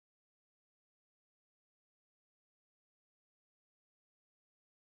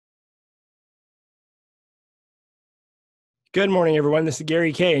Good morning, everyone. This is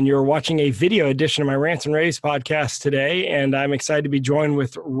Gary Kay, and you're watching a video edition of my Rants and Raves podcast today. And I'm excited to be joined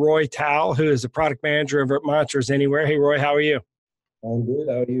with Roy Tal, who is the product manager over at Monitors Anywhere. Hey, Roy, how are you? I'm good.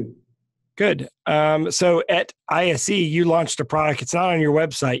 How are you? Good. So at ISE, you launched a product. It's not on your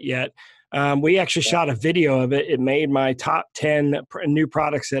website yet. We actually shot a video of it. It made my top 10 new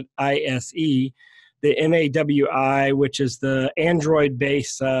products at ISE. The MAWI, which is the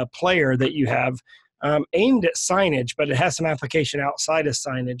Android-based player that you have, aimed at signage, but it has some application outside of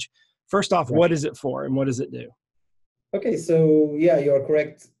signage. First off, Right. what is it for and what does it do? Okay, so yeah, you're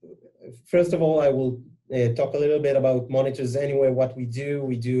correct. First of all, I will talk a little bit about Monitors Anywhere, what we do.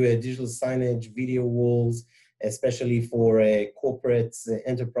 We do digital signage, video walls, especially for corporates,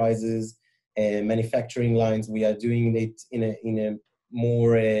 enterprises, manufacturing lines. We are doing it in a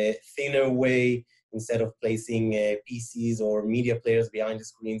more thinner way. Instead of placing PCs or media players behind the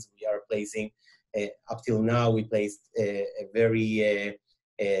screens, we are placing, up till now, we placed a very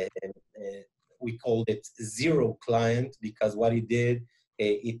we called it zero client, because what it did,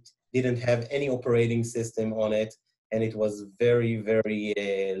 it didn't have any operating system on it, and it was very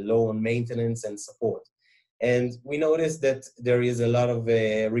low on maintenance and support. And we noticed that there is a lot of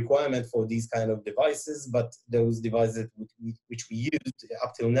requirement for these kind of devices, but those devices which we used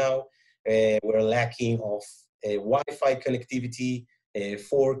up till now were lacking of Wi-Fi connectivity,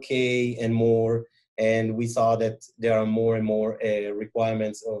 4K and more. And we saw that there are more and more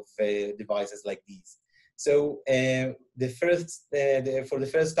requirements of devices like these. So for the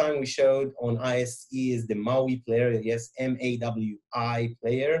first time we showed on ISE is the MAWI player, yes, MAWI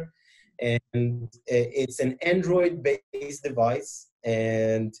player. And it's an Android-based device,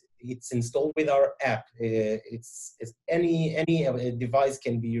 and it's installed with our app. It's any device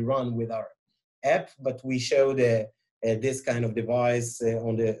can be run with our app, but we showed this kind of device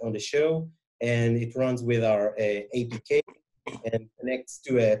on the show, and it runs with our APK and connects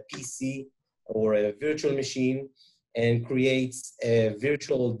to a PC or a virtual machine and creates a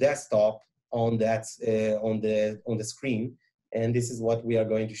virtual desktop on that on the screen. And this is what we are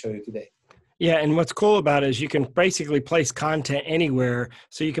going to show you today. Yeah, and what's cool about it is you can basically place content anywhere.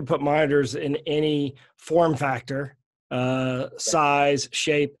 So you can put monitors in any form factor, size,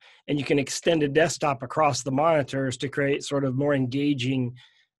 shape, and you can extend a desktop across the monitors to create sort of more engaging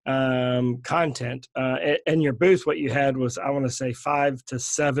content. And your booth, what you had was, I want to say 5 to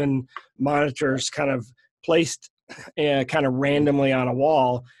 7 monitors kind of placed kind of randomly on a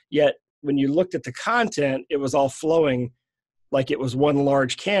wall. Yet when you looked at the content, it was all flowing like it was one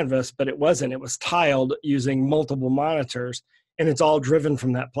large canvas, but it wasn't. It was tiled using multiple monitors, and it's all driven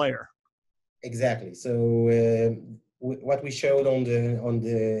from that player. Exactly. So what we showed on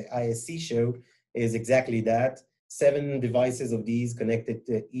the ISC show is exactly that. 7 devices of these connected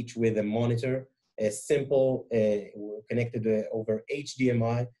each with a monitor, a simple connected over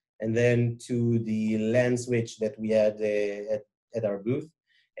HDMI, and then to the LAN switch that we had at our booth,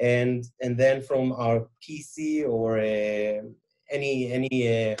 and then from our PC or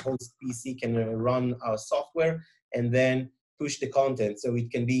any host PC can run our software and then push the content. So it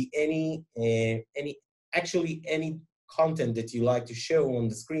can be any content that you like to show on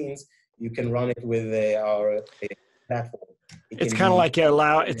the screens. You can run it with our platform. It's kind of like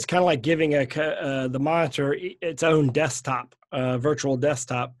it's kind of like giving the monitor its own desktop, virtual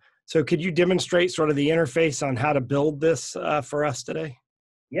desktop. So could you demonstrate sort of the interface on how to build this for us today?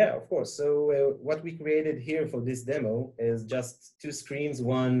 Yeah, of course. So what we created here for this demo is just 2 screens,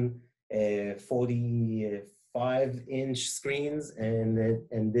 one 45-inch screens,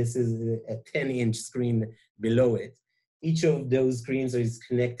 and this is a 10-inch screen below it. Each of those screens is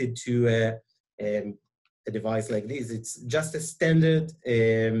connected to a device like this. It's just a standard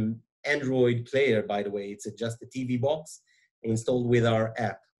Android player, by the way. It's just a TV box installed with our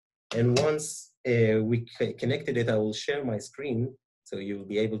app. And once we connected it, I will share my screen so you'll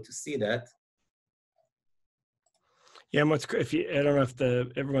be able to see that. Yeah, and I don't know if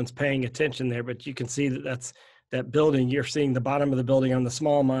everyone's paying attention there, but you can see that's that building. You're seeing the bottom of the building on the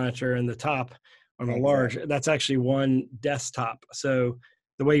small monitor and the top on the large. That's actually one desktop. So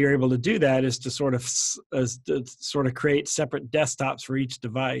the way you're able to do that is to sort of create separate desktops for each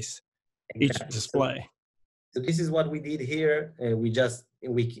device, each display. So this is what we did here. We took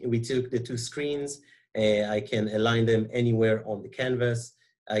the 2 screens. I can align them anywhere on the canvas.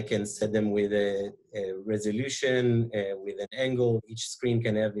 I can set them with a resolution, with an angle. Each screen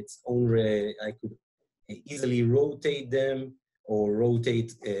can have its own, I could easily rotate them or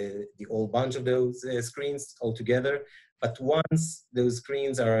rotate the whole bunch of those screens all together. But once those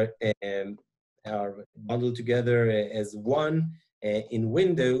screens are bundled together as one in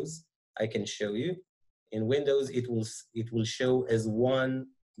Windows, I can show you. in Windows, it will show as one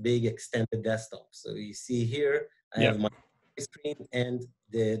big extended desktop. So you see here, I have my screen and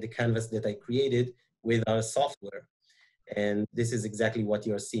the canvas that I created with our software. And this is exactly what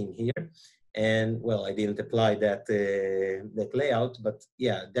you're seeing here. And well, I didn't apply that, that layout, but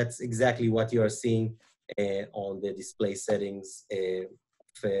yeah, that's exactly what you are seeing on the display settings of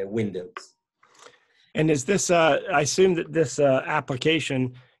Windows. And is this, I assume that this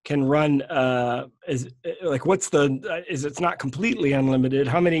application can run, is like, what's the, is it's not completely unlimited.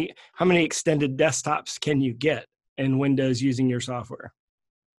 How many extended desktops can you get in Windows using your software?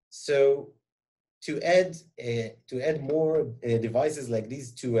 So to add more devices like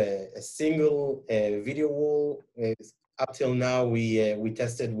these to a single video wall, up till now we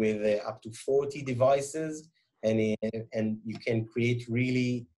tested with up to 40 devices, and you can create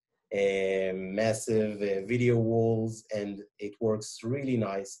really massive video walls, and it works really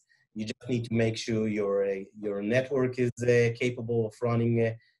nice. You just need to make sure your network is capable of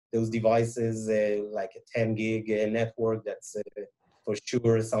running those devices, like a 10 gig network. That's for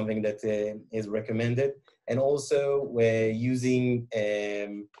sure something that is recommended. And also using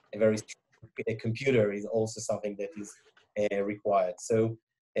a very strong computer is also something that is required. So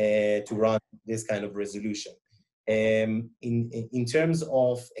to run this kind of resolution. In terms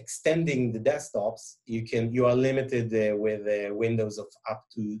of extending the desktops, you are limited with windows of up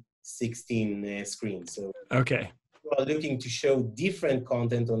to 16 screens. So okay, if you are looking to show different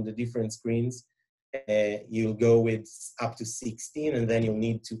content on the different screens, you'll go with up to 16, and then you'll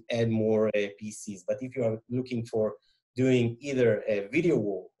need to add more PCs. But if you are looking for doing either a video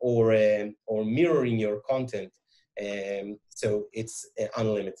wall or mirroring your content, so it's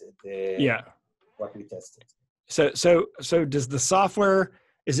unlimited. yeah. What we tested. So does the software,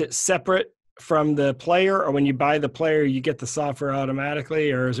 is it separate from the player, or when you buy the player, you get the software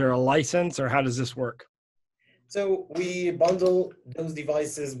automatically, or is there a license, or how does this work? So we bundle those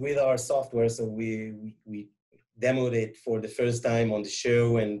devices with our software. So we demoed it for the first time on the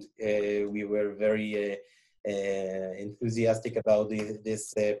show, and we were very enthusiastic about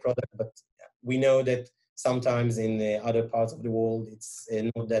this product. But we know that sometimes in other parts of the world, it's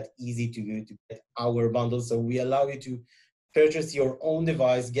not that easy to get our bundle. So we allow you to purchase your own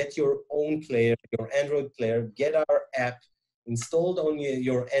device, get your own player, your Android player, get our app installed on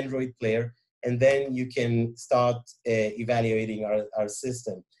your Android player, and then you can start evaluating our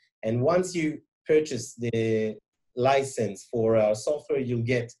system. And once you purchase the license for our software, you'll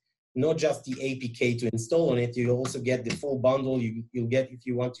get not just the APK to install on it, you'll also get the full bundle. You'll get, if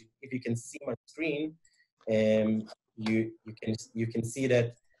you can see my screen, you can see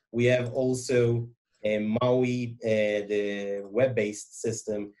that we have also a MAWI, the web-based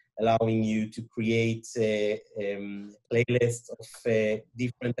system, allowing you to create playlists of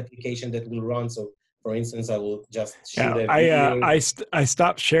different applications that will run. So, for instance, I will just shoot a video. I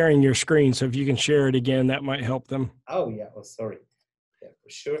stopped sharing your screen, so if you can share it again, that might help them. Oh yeah, oh sorry. Yeah, for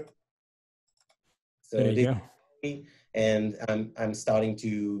sure. So there you go. And I'm starting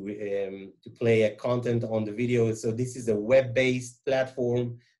to play a content on the video. So this is a web-based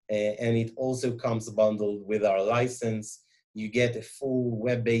platform, and it also comes bundled with our license. You get a full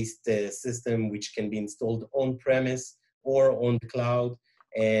web-based system which can be installed on-premise or on the cloud,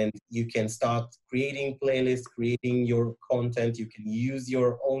 and you can start creating playlists, creating your content. You can use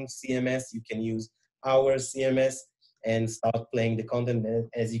your own CMS, you can use our CMS, and start playing the content.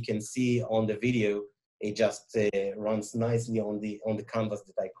 As you can see on the video, it just runs nicely on the canvas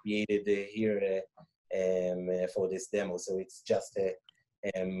that I created here for this demo. So it's just a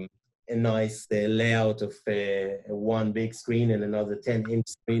nice layout of one big screen and another 10-inch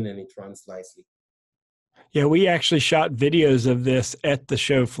screen, and it runs nicely. Yeah, we actually shot videos of this at the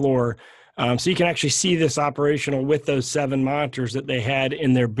show floor. So you can actually see this operational with those 7 monitors that they had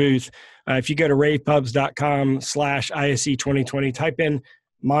in their booth. If you go to ravepubs.com/ISE 2020, type in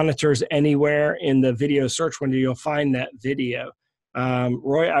monitors anywhere in the video search window, you'll find that video.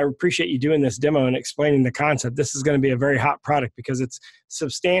 Roy, I appreciate you doing this demo and explaining the concept. This is going to be a very hot product because it's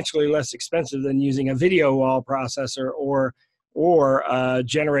substantially less expensive than using a video wall processor or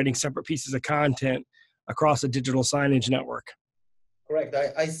generating separate pieces of content across a digital signage network. Correct.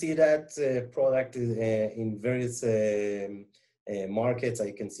 I see that product in various markets.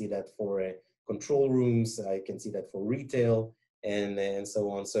 I can see that for control rooms. I can see that for retail and so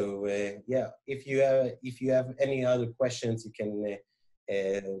on. So yeah, if you have any other questions, you can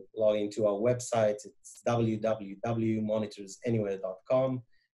log into our website. It's www.monitorsanywhere.com,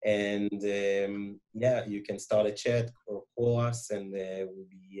 and yeah, you can start a chat or call us, and we'll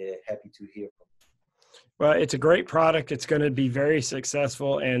be happy to hear from you. Well, it's a great product. It's going to be very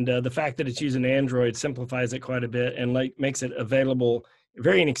successful, and the fact that it's using Android simplifies it quite a bit and like makes it available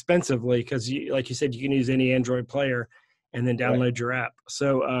very inexpensively because, like you said, you can use any Android player and then Right. download your app.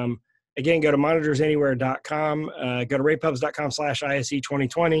 So again, go to monitorsanywhere.com, go to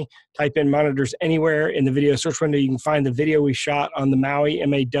raypubs.com/ISE2020, type in Monitors Anywhere in the video search window. You can find the video we shot on the MAWI,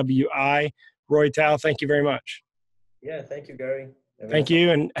 MAWI. Roy Tal, thank you very much. Yeah, thank you, Gary. Have a Thank nice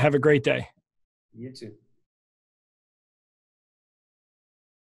you, and have a great day. You too.